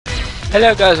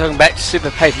Hello guys, welcome back to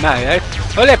Super Paper Mario.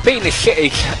 Well, they're beating the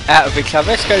shit out of each other.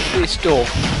 Let's go through this door.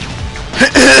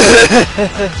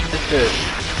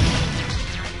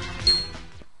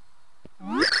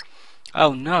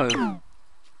 Oh no.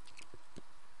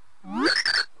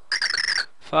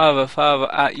 Father,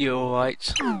 are you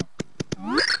alright?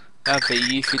 Lovely,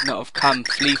 you should not have come.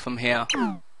 Flee from here.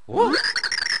 What?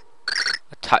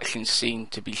 A touching scene,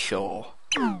 to be sure.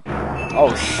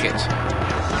 Oh shit.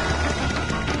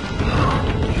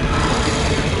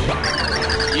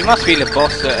 You must be the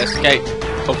boss that escaped,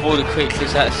 of all the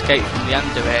creatures that escaped from the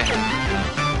underwear.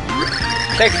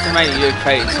 Thanks to make you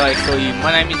create inside for you. My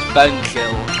name is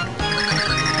Bonechill.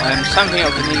 I am something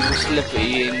of an evil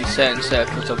celebrity in certain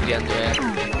circles of the underwear.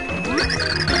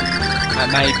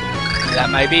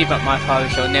 That may be, but my father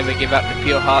shall never give up the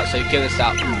pure heart, so give us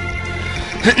up.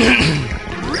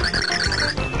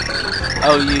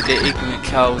 Oh, you the ignorant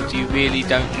child, you really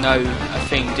don't know a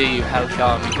thing, do you? How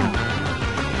charming.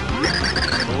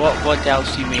 What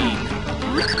else you mean?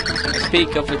 I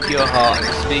speak of the pure heart,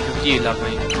 I speak of you,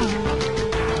 lovely.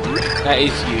 That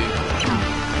is you.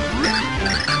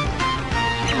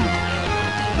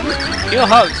 Pure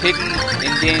heart was hidden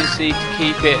in DNC to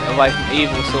keep it away from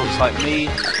evil thoughts like me.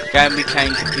 Gamby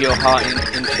changed the pure heart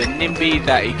into a NIMBY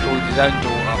that he called his own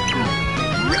daughter.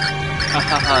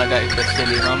 Hahaha, that is so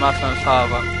silly, my mother and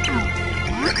father.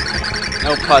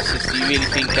 Oh, Princess, do you really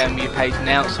think Gamby pays an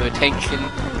ounce of attention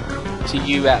to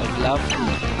you out of love?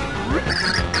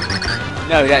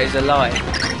 No, that is a lie.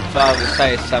 Father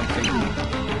says something.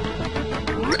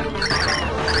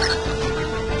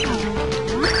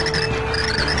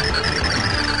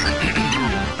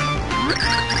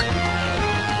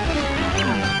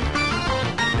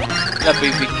 Lovely,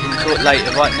 we can talk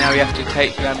later. Right now we have to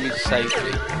take Gamby to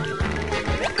safety.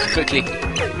 Quickly.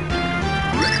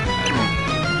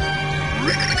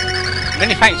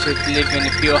 Many thanks for delivering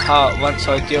the pure heart. Once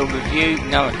I deal with you,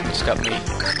 no one can stop me.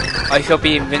 I shall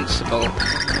be invincible.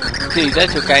 Please,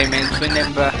 as your game ends,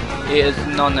 remember it is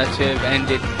an honour to have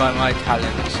ended by my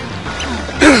talents.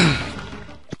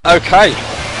 Okay,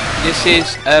 this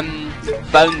is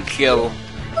Bonechill.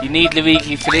 You need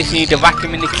Luigi for this. You need to whack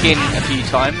him in the chin a few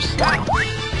times.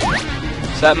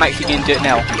 So that makes you going to do it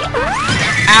now.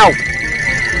 Ow!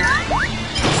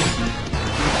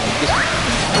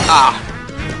 Ah.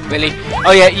 Really?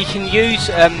 Oh yeah, you can use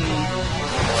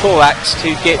Thorax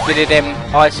to get rid of them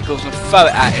icicles and throw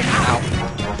it at him. Ow.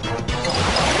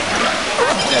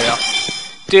 There we are.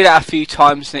 Do that a few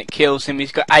times and it kills him.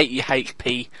 He's got 80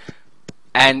 HP.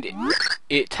 And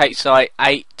it takes like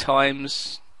 8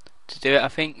 times to do it, I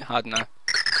think. I don't know.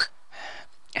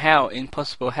 How?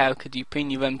 Impossible. How could you pin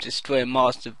your to destroy a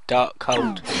master of dark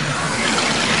cold?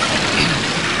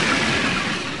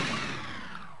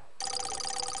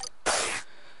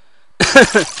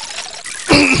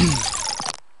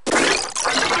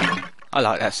 I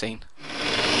like that scene.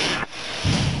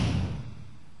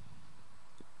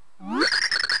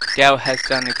 Thou hast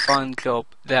done a fine job.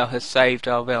 Thou hast saved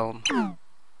our realm.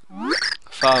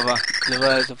 Father, the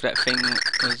words of that thing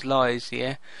was lies,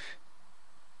 yeah?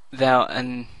 Thou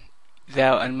and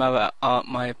mother are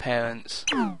my parents.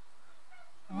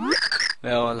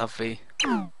 Well, lovely.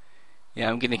 Yeah,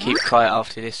 I'm gonna keep quiet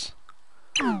after this.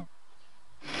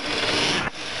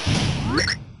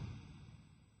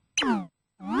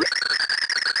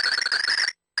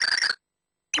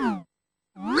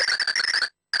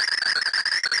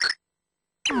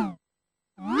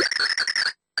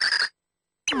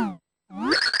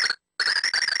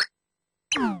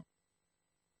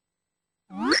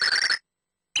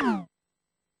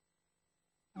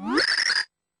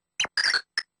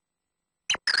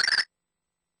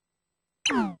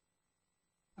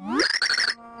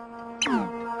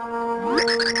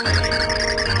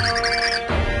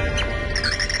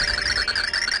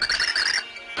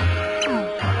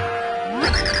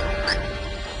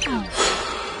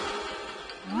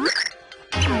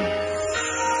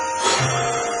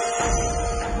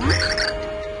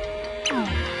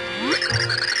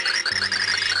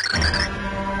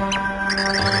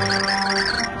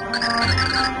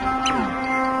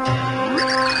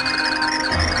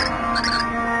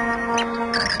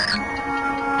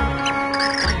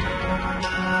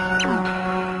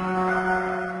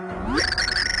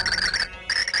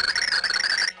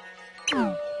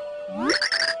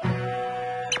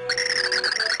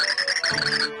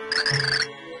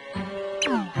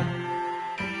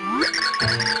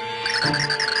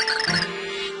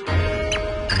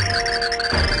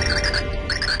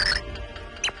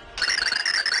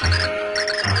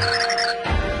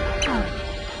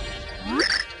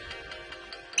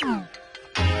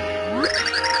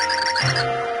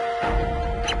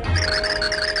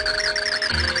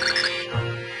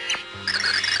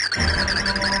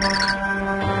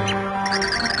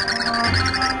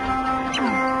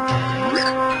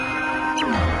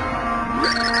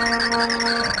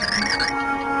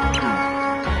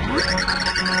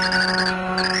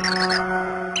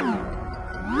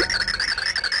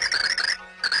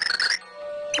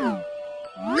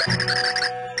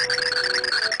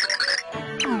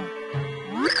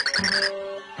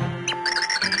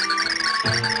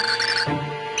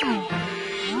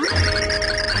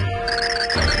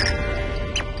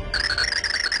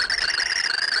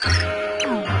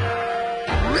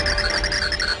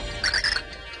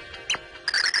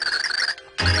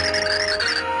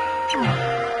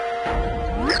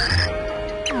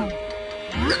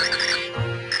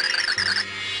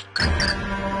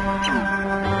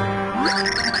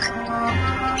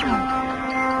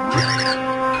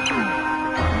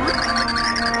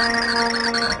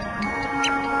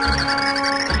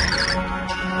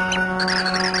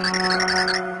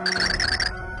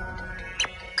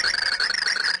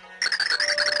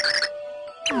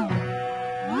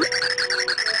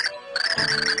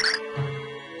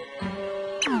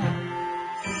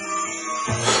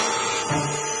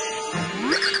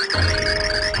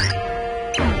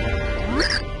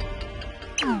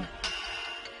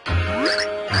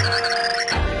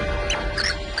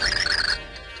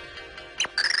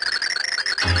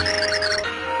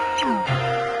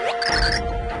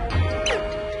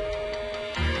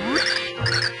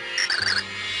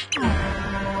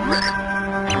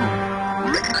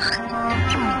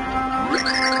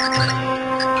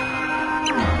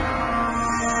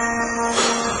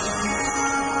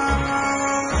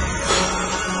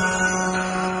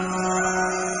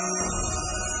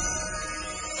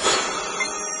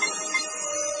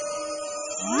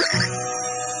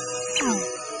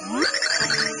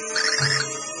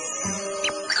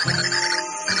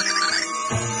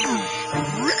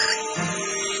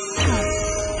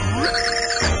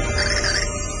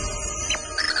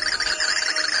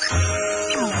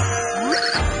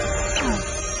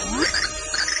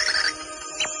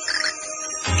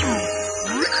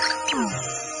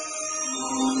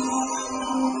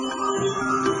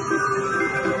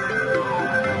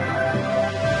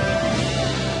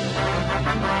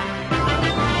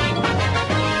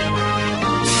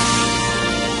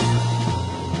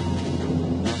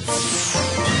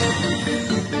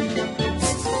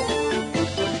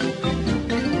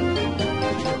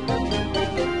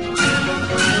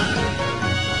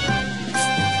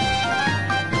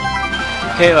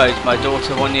 Heroes, my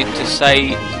daughter wanted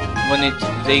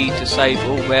thee to save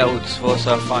all worlds was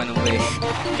her final wish.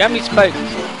 Gammy spoke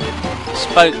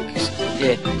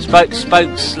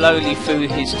slowly through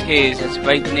his tears as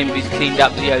brave Nimbus cleaned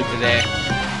up the over there.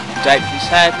 Draped in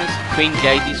sadness, Queen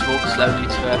Jadis walked slowly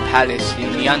to her palace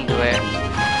in the underwear.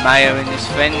 Mayor and his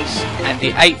friends, and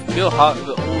the eighth pure heart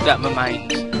were all that remained.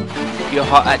 Pure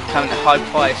heart had come at a high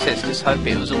price, let's just hope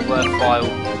it was all worthwhile.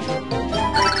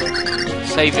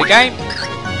 Save the game.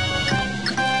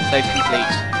 Save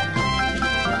complete.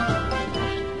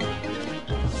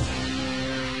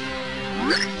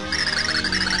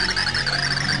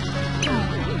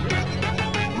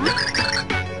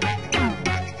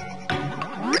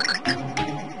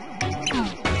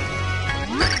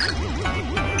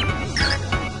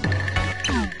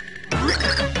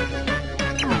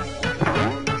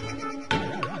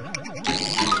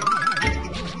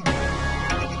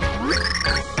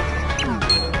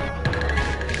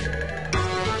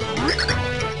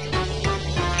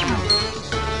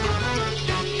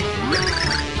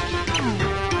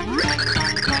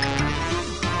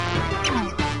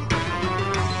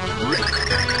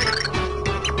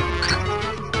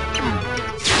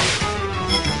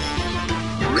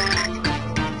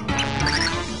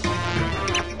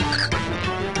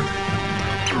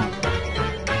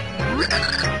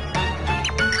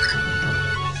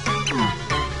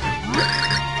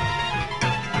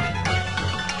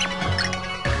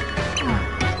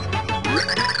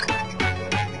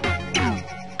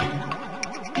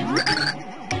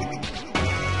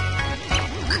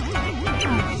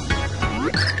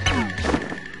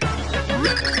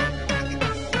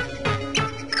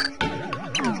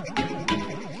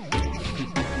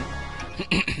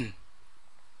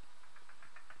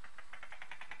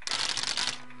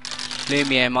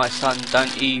 Lumiere, my son,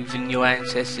 don't even your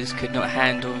ancestors could not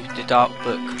handle the dark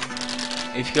book.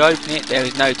 If you open it, there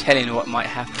is no telling what might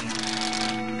happen.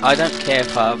 I don't care,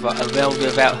 father, a world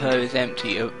without her is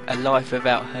empty, a life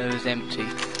without her is empty.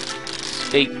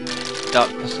 Speak,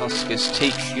 dark Posnoscus,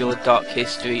 teach your dark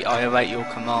history, I await your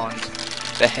commands.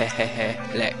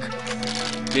 Blek.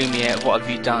 Lumiere, what have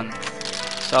you done?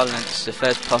 Silence, the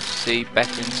first prophecy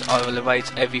beckons, I will erase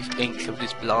every inch of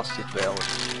this blasted world.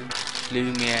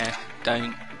 Lumiere,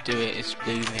 don't do it, it's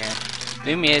Lumiere.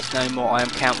 Lumiere's no more, I am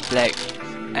Count Blek,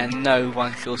 and no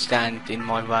one shall stand in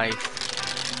my way.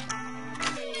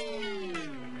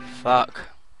 Fuck.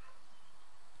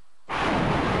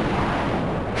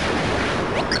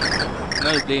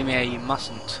 No, Lumiere, you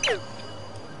mustn't.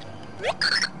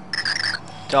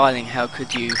 Darling, how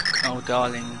could you? Oh,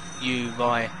 darling, you,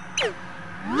 right.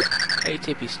 Hey,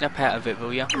 Tippy, snap out of it,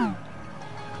 will ya?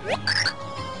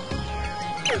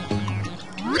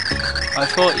 I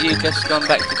thought you'd just gone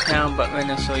back to town, but when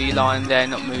I saw you lying there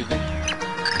not moving.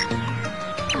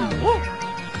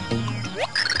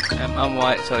 I'm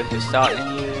right, sorry for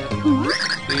startling you.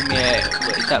 Lumiere,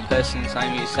 what is that person's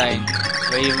name you're saying?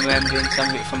 Were you remembering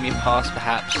something from your past,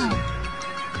 perhaps?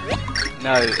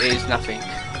 No, it is nothing.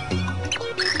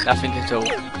 Nothing at all.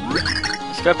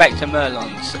 Let's go back to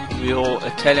Merlon's. We'll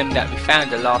tell him that we found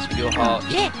the last pure heart.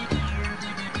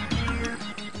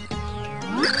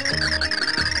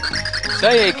 So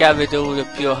you gathered all the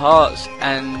pure hearts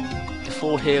and the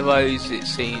 4 heroes, it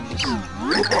seems.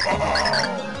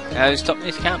 Now stop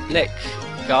this Count Blek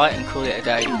guy and call it a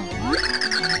day.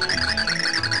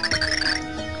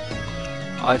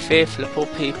 I fear for the poor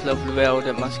people of the world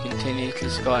that must continue to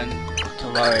sky and to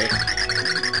worry.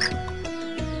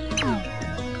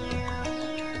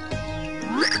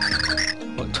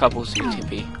 What troubles you,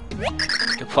 Tippy?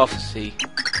 The prophecy.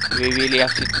 Do we really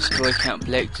have to destroy Count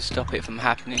Blek to stop it from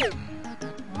happening?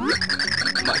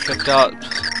 Much of dark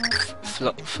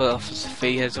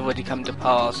philosophy has already come to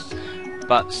pass,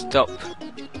 but stop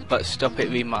it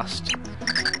we must.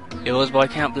 It was by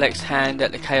Count Blek's hand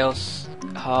that the Chaos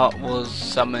Heart was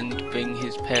summoned to bring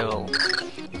his peril.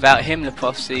 Without him the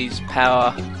prophecy's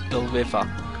power will wither,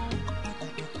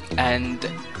 and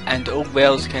all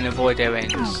worlds can avoid their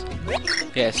ends.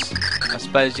 Yes, I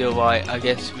suppose you're right. I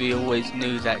guess we always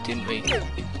knew that, didn't we?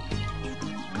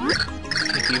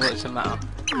 If what's the matter?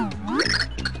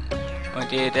 My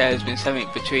dear, there has been something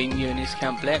between you and this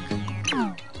Count Black.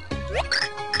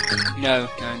 No,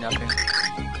 nothing.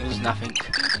 It was nothing.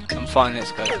 I'm fine,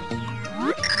 let's go.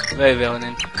 Very well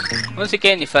then. Once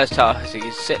again, your first task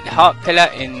is set the heart pillar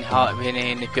in heart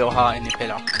in the pure heart in the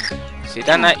pillar. So you've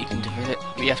done that,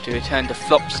 you have to return the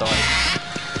flop side.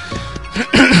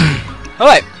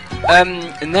 Alright,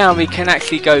 now we can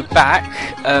actually go back.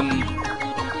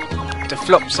 The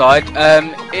flop side.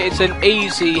 It's an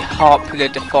easy heart pillar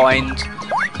to find.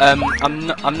 I'm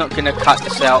not gonna cut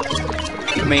this out.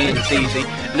 I mean, it's easy.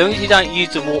 As long as you don't use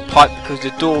the warp pipe, because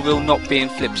the door will not be in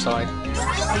flip side.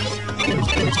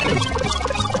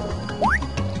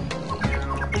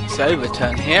 So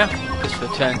return here. Just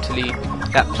return to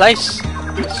that place.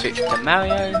 Switch to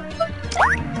Mario.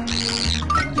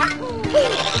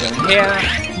 Turn here.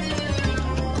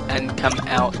 And come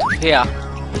out of here.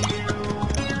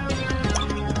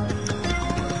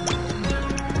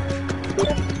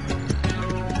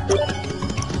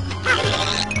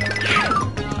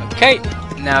 Okay,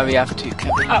 now we have to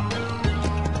come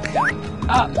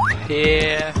up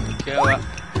here, go up,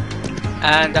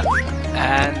 and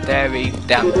there we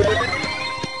down.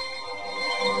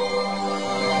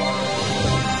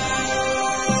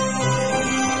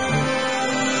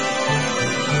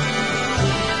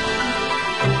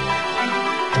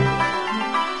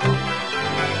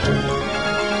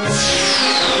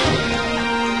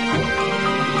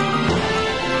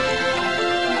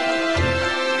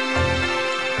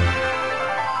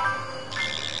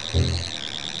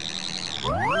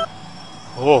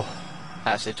 Oh,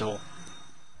 that's it all.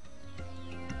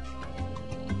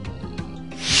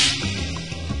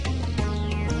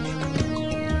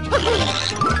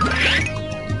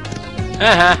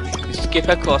 Skip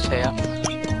across here.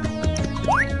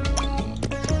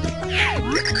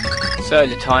 So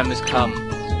the time has come.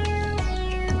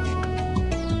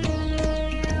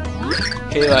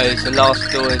 Heroes, the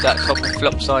last door is at top of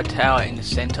Flopside Tower in the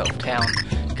centre of town.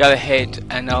 Go ahead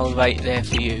and I'll wait there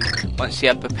for you. Once you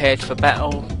are prepared for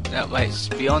battle, that waits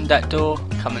beyond that door,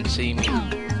 come and see me.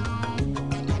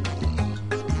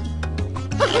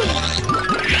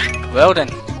 Well then,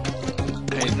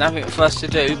 there's nothing for us to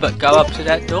do but go up to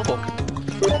that door.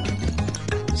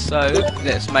 So,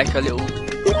 let's make a little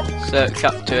search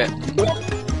up to it.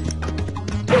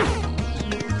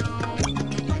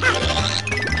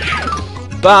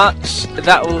 But,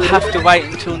 that will have to wait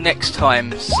until next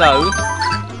time. So,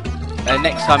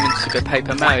 next time in Super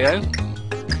Paper Mario,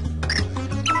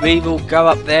 we will go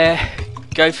up there,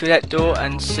 go through that door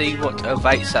and see what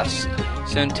awaits us.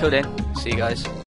 So until then, see you guys.